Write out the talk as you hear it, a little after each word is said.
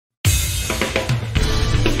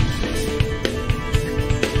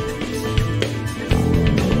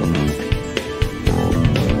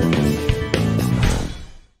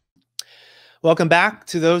Welcome back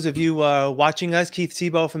to those of you watching us. Keith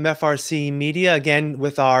Tebow from FRCMedia, again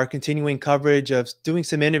with our continuing coverage of doing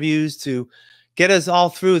some interviews to get us all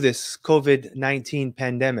through this COVID-19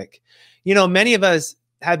 pandemic. You know, many of us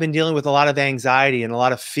have been dealing with a lot of anxiety and a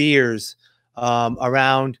lot of fears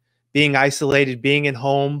around being isolated, being at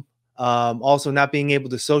home, also not being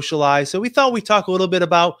able to socialize. So we thought we'd talk a little bit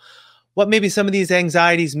about what maybe some of these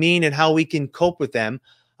anxieties mean and how we can cope with them.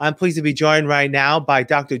 I'm pleased to be joined right now by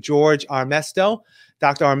Dr. Jorge Armesto.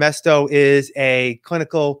 Dr. Armesto is a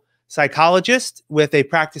clinical psychologist with a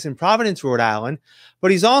practice in Providence, Rhode Island, but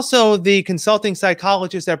he's also the consulting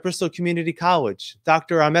psychologist at Bristol Community College.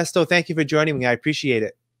 Dr. Armesto, thank you for joining me. I appreciate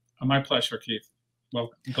it. My pleasure, Keith. Well,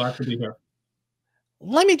 I'm glad to be here.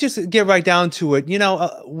 Let me just get right down to it. You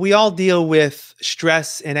know, we all deal with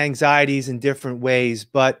stress and anxieties in different ways,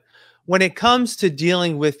 but when it comes to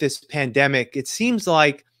dealing with this pandemic, it seems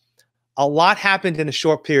like a lot happened in a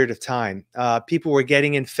short period of time. People were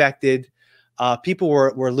getting infected. People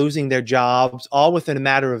were losing their jobs, all within a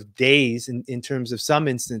matter of days in terms of some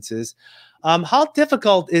instances. How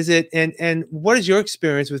difficult is it, and what is your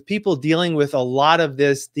experience with people dealing with a lot of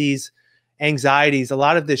these anxieties, a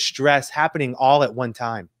lot of this stress happening all at one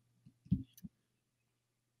time?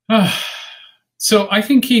 So I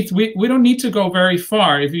think, Keith, we don't need to go very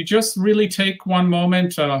far. If you just really take one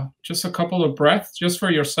moment, just a couple of breaths, just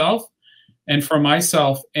for yourself and for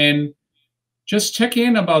myself, and just check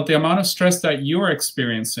in about the amount of stress that you're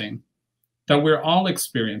experiencing, that we're all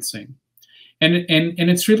experiencing. And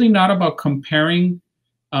it's really not about comparing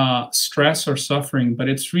stress or suffering, but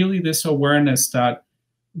it's really this awareness that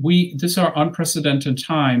these are unprecedented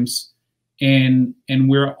times, and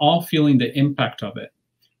we're all feeling the impact of it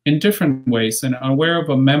in different ways, and aware of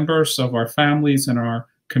members of our families and our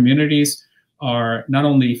communities are not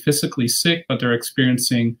only physically sick, but they're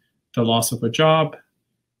experiencing the loss of a job,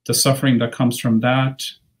 the suffering that comes from that,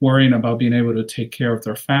 worrying about being able to take care of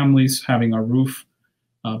their families, having a roof,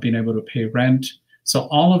 being able to pay rent. So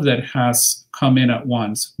all of that has come in at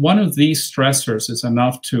once. One of these stressors is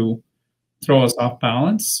enough to throw us off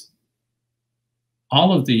balance.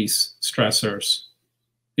 All of these stressors,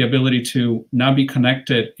 the ability to not be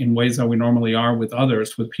connected in ways that we normally are with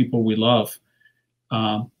others, with people we love,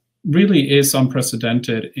 really is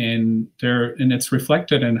unprecedented, and it's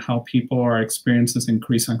reflected in how people are experiencing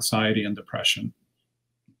increased anxiety and depression.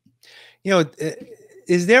 You know,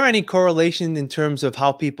 is there any correlation in terms of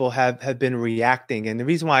how people have been reacting? And the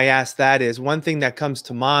reason why I ask that is one thing that comes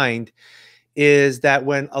to mind is that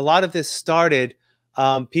when a lot of this started,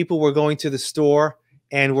 people were going to the store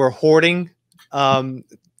and were hoarding.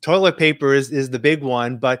 Toilet paper is the big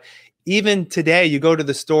one, but even today, you go to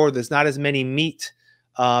the store, there's not as many meat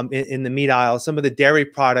in the meat aisle. Some of the dairy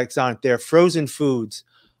products aren't there. Frozen foods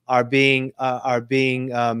are being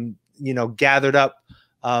you know, gathered up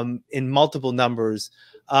in multiple numbers.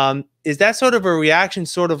 Is that sort of a reaction,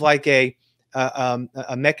 sort of like a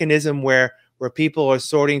mechanism where people are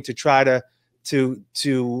sorting to try to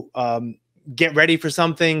get ready for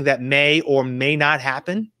something that may or may not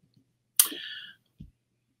happen?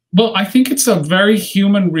 Well, I think it's a very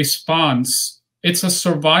human response. It's a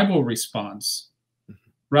survival response,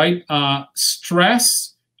 right?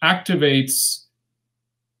 Stress activates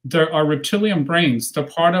our reptilian brains, the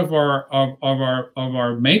part of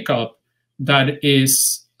our makeup that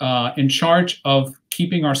is in charge of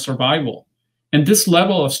keeping our survival. And this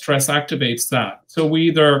level of stress activates that. So we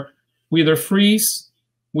either freeze,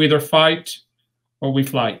 we either fight, or we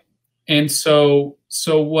flight. And so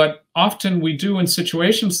what often we do in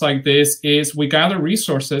situations like this is we gather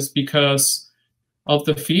resources because of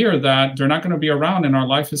the fear that they're not going to be around and our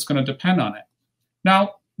life is going to depend on it.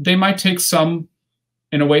 Now, they might take some,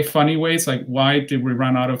 in a way, funny ways, like why did we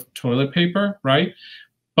run out of toilet paper, right?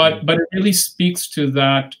 But it really speaks to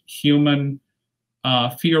that human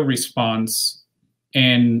fear response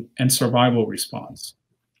and survival response.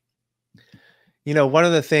 You know, one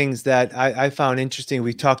of the things that I found interesting,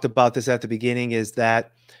 we talked about this at the beginning, is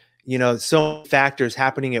that, you know, so many factors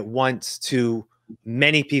happening at once to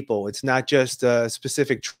many people. It's not just a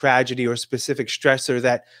specific tragedy or specific stressor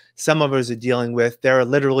that some of us are dealing with. There are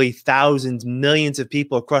literally thousands, millions of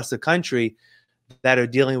people across the country that are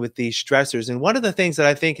dealing with these stressors. And one of the things that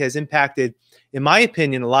I think has impacted, in my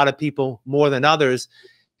opinion, a lot of people more than others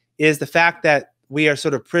is the fact that we are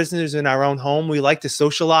sort of prisoners in our own home. We like to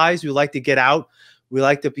socialize. We like to get out. We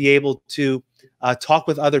like to be able to talk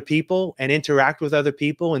with other people and interact with other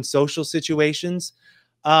people in social situations.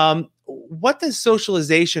 What does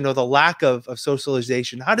socialization, or the lack of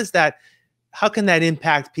socialization, how can that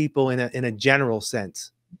impact people in a general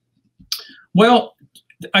sense? Well,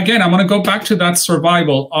 again, I'm going to go back to that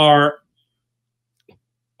survival.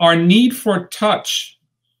 our need for touch,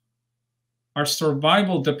 our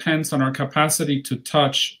survival depends on our capacity to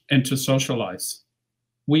touch and to socialize.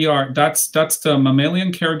 That's the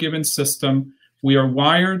mammalian caregiving system. We are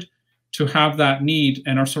wired to have that need,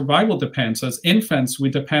 and our survival depends. As infants, we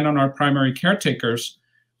depend on our primary caretakers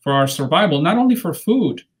for our survival, not only for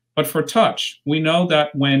food, but for touch. We know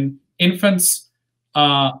that when infants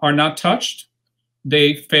are not touched,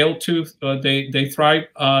 they fail to, they thrive,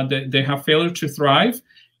 they have failure to thrive.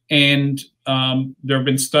 And there have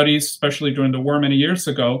been studies, especially during the war many years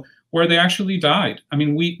ago, where they actually died. I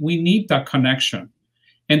mean, we need that connection.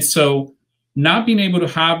 And so not being able to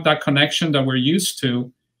have that connection that we're used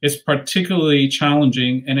to is particularly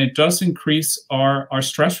challenging, and it does increase our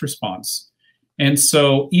stress response. And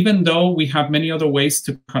so even though we have many other ways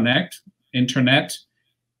to connect, internet,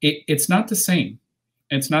 it's not the same.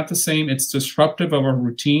 It's not the same. It's disruptive of our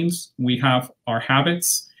routines. We have our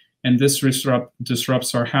habits, and this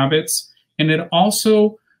disrupts our habits. And it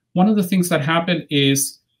also, one of the things that happen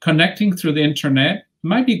is connecting through the internet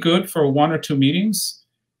might be good for 1 or 2 meetings,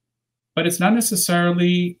 but it's not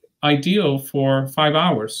necessarily ideal for 5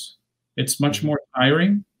 hours. It's much more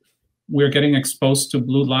tiring. We're getting exposed to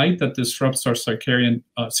blue light that disrupts our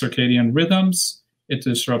circadian rhythms. It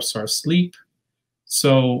disrupts our sleep.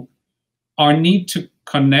 So our need to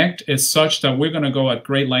connect is such that we're going to go at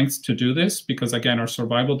great lengths to do this, because again, our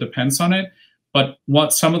survival depends on it. But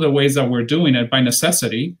some of the ways that we're doing it by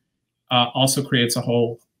necessity also creates a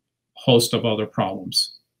whole host of other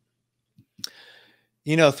problems.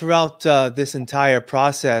 You know, throughout this entire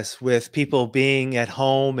process, with people being at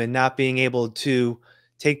home and not being able to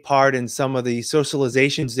take part in some of the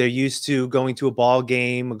socializations they're used to, going to a ball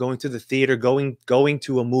game, or going to the theater, going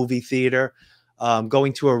to a movie theater,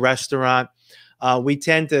 going to a restaurant, we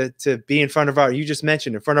tend to be in front of you just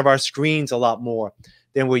mentioned, in front of our screens a lot more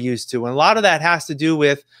than we're used to. And a lot of that has to do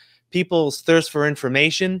with people's thirst for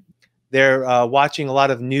information. They're watching a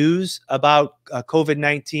lot of news about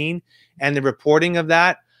COVID-19 and the reporting of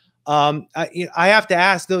that. I have to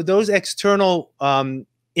ask, those external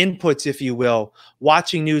inputs, if you will,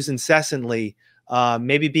 watching news incessantly,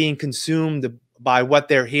 maybe being consumed by what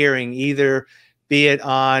they're hearing, either be it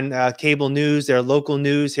on cable news, their local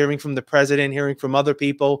news, hearing from the president, hearing from other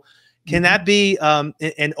people. Can that be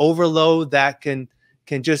an overload that can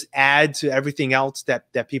just add to everything else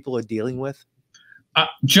that people are dealing with?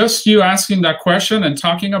 Just you asking that question and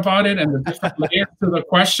talking about it and the different layers to the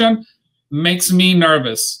question makes me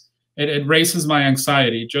nervous. It raises my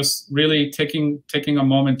anxiety, just really taking a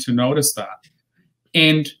moment to notice that.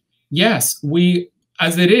 And yes,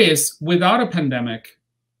 as it is, without a pandemic,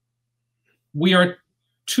 we are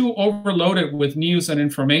too overloaded with news and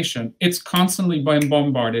information. It's constantly being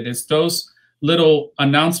bombarded. It's those little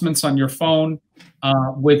announcements on your phone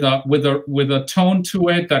with a tone to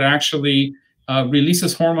it that actually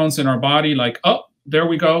releases hormones in our body, like, oh, there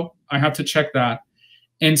we go, I have to check that.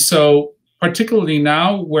 And so particularly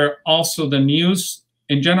now, where also the news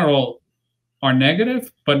in general are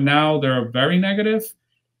negative, but now they're very negative,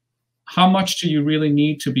 how much do you really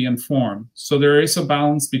need to be informed? So there is a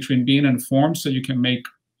balance between being informed so you can make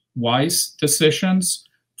wise decisions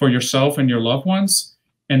for yourself and your loved ones,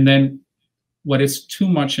 and then what is too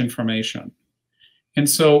much information. And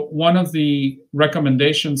so one of the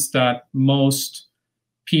recommendations that most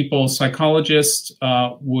people, psychologists,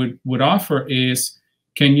 would offer is,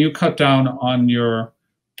 can you cut down on your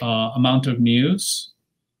amount of news?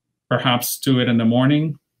 Perhaps do it in the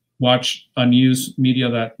morning. Watch a news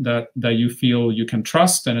media that you feel you can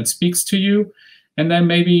trust and it speaks to you. And then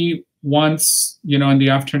maybe once, in the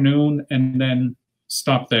afternoon, and then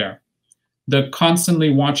stop there. The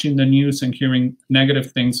constantly watching the news and hearing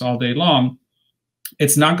negative things all day long,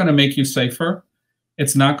 it's not going to make you safer.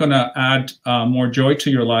 It's not going to add more joy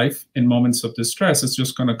to your life in moments of distress. It's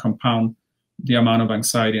just going to compound the amount of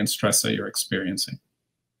anxiety and stress that you're experiencing.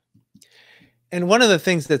 And one of the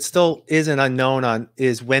things that still is an unknown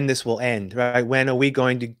is when this will end, right? When are we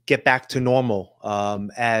going to get back to normal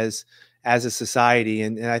as a society?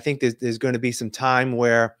 And I think there's going to be some time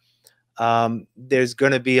where there's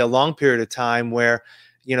going to be a long period of time where,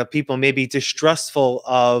 people may be distrustful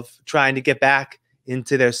of trying to get back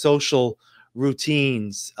into their social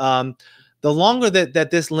routines. The longer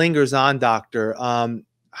that this lingers on, doctor,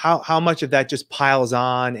 how much of that just piles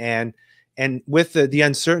on, and with the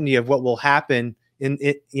uncertainty of what will happen in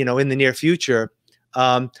the near future,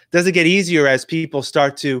 does it get easier as people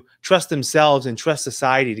start to trust themselves and trust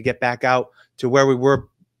society to get back out to where we were,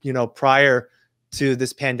 prior to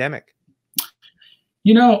this pandemic?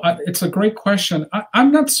 It's a great question.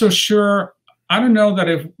 I'm not so sure. I don't know that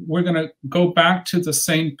if we're going to go back to the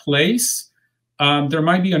same place. there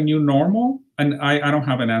might be a new normal, and I don't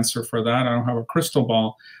have an answer for that. I don't have a crystal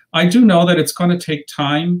ball. I do know that it's going to take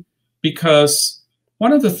time, because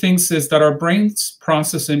one of the things is that our brains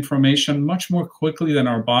process information much more quickly than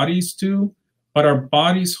our bodies do, but our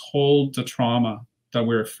bodies hold the trauma that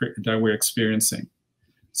we're experiencing.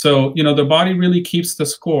 So, you know, the body really keeps the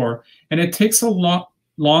score, and it takes a lot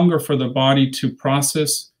longer for the body to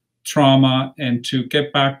process trauma and to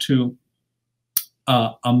get back to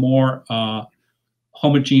a more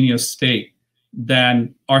homogeneous state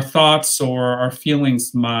than our thoughts or our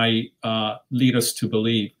feelings might lead us to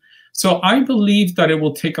believe. So I believe that it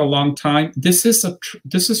will take a long time. This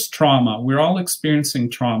is trauma. We're all experiencing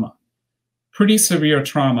trauma, pretty severe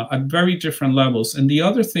trauma at very different levels. And the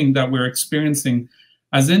other thing that we're experiencing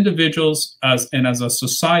as individuals and as a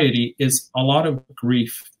society is a lot of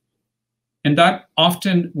grief. And that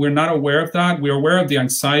often we're not aware of that. We're aware of the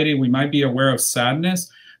anxiety. We might be aware of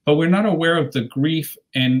sadness, but we're not aware of the grief.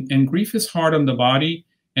 And grief is hard on the body,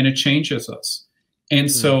 and it changes us. And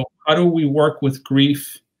so how do we work with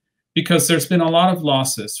grief? Because there's been a lot of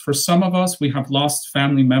losses. For some of us, we have lost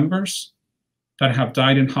family members that have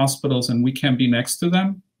died in hospitals, and we can't be next to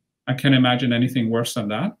them. I can't imagine anything worse than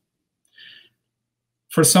that.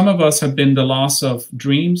 For some of us have been the loss of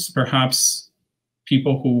dreams, perhaps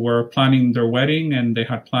people who were planning their wedding and they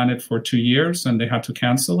had planned it for 2 years and they had to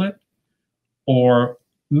cancel it, or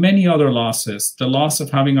many other losses, the loss of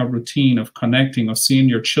having a routine, of connecting, of seeing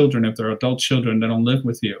your children if they're adult children that don't live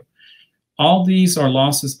with you. All these are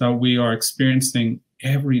losses that we are experiencing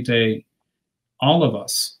every day, all of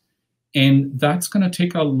us. And that's going to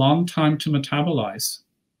take a long time to metabolize.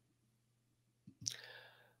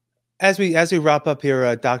 As we wrap up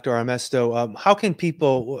here, Dr. Armesto, how can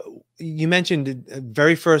people, you mentioned the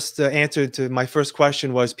very first answer to my first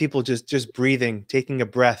question was people just breathing, taking a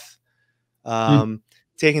breath,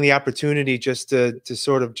 taking the opportunity just to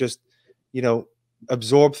sort of just, you know,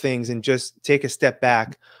 absorb things and just take a step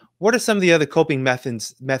back. What are some of the other coping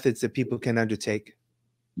methods that people can undertake?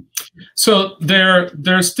 So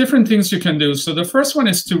there's different things you can do. So the first one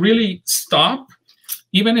is to really stop,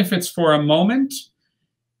 even if it's for a moment.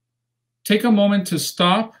 Take a moment to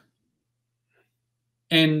stop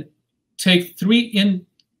and take 3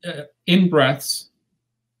 in breaths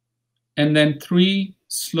and then 3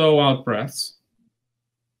 slow out breaths.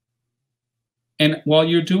 And while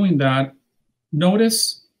you're doing that,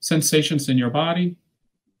 notice sensations in your body.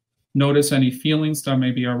 Notice any feelings that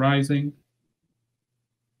may be arising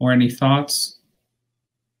or any thoughts.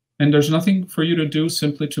 And there's nothing for you to do,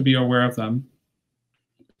 simply to be aware of them.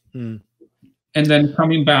 And then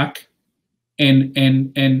coming back. And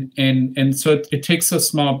so it takes a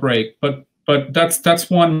small break, but that's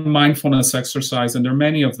one mindfulness exercise, and there are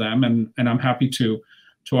many of them, and I'm happy to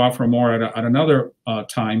offer more at another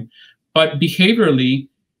time. But behaviorally,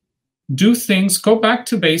 do things, go back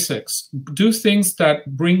to basics, do things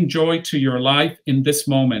that bring joy to your life in this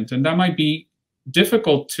moment, and that might be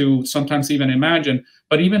difficult to sometimes even imagine,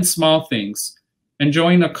 but even small things.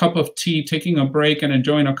 Enjoying a cup of tea, taking a break and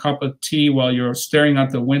enjoying a cup of tea while you're staring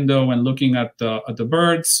at the window and looking at the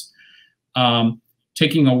birds,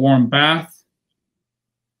 taking a warm bath,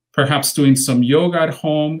 perhaps doing some yoga at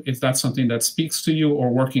home, if that's something that speaks to you,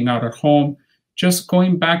 or working out at home, just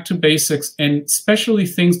going back to basics, and especially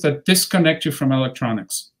things that disconnect you from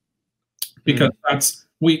electronics. Because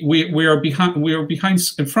we are behind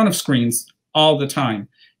in front of screens all the time.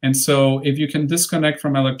 And so if you can disconnect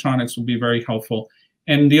from electronics, will be very helpful.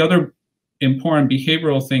 And the other important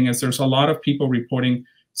behavioral thing is there's a lot of people reporting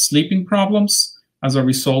sleeping problems as a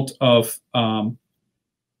result of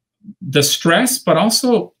the stress, but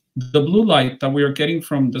also the blue light that we are getting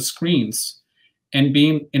from the screens and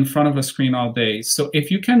being in front of a screen all day. So if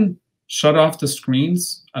you can shut off the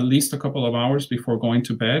screens at least a couple of hours before going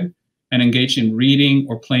to bed and engage in reading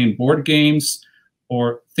or playing board games,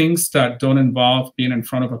 or things that don't involve being in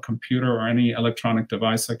front of a computer or any electronic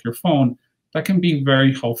device like your phone, that can be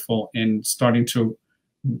very helpful in starting to,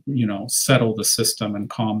 you know, settle the system and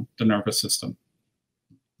calm the nervous system.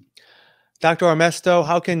 Dr. Armesto,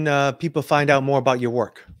 how can people find out more about your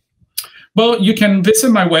work? Well, you can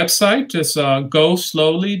visit my website. It's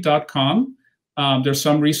goslowly.com. There's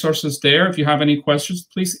some resources there. If you have any questions,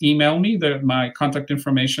 please email me. My contact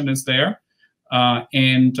information is there.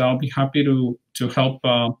 And I'll be happy to help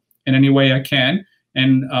in any way I can.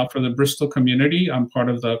 And for the Bristol community, I'm part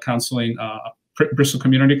of the counseling, Bristol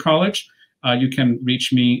Community College. You can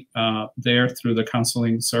reach me there through the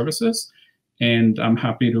counseling services, and I'm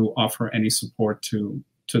happy to offer any support to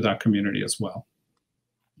that community as well.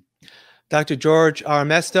 Dr. Jorge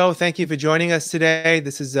Armesto, thank you for joining us today.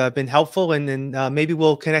 This has been helpful, and maybe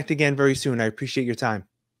we'll connect again very soon. I appreciate your time.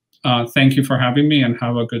 Thank you for having me, and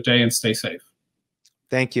have a good day and stay safe.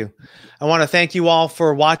 Thank you. I want to thank you all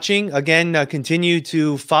for watching. Again, continue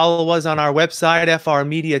to follow us on our website,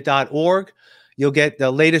 FRCMedia.org. You'll get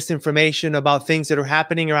the latest information about things that are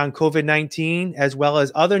happening around COVID-19, as well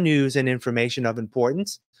as other news and information of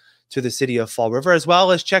importance to the city of Fall River, as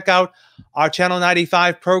well as check out our Channel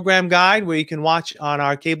 95 program guide, where you can watch on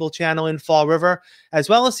our cable channel in Fall River, as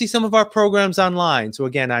well as see some of our programs online. So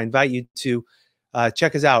again, I invite you to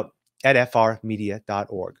check us out at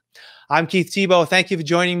frmedia.org. I'm Keith Tebow. Thank you for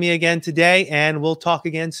joining me again today, and we'll talk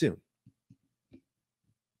again soon.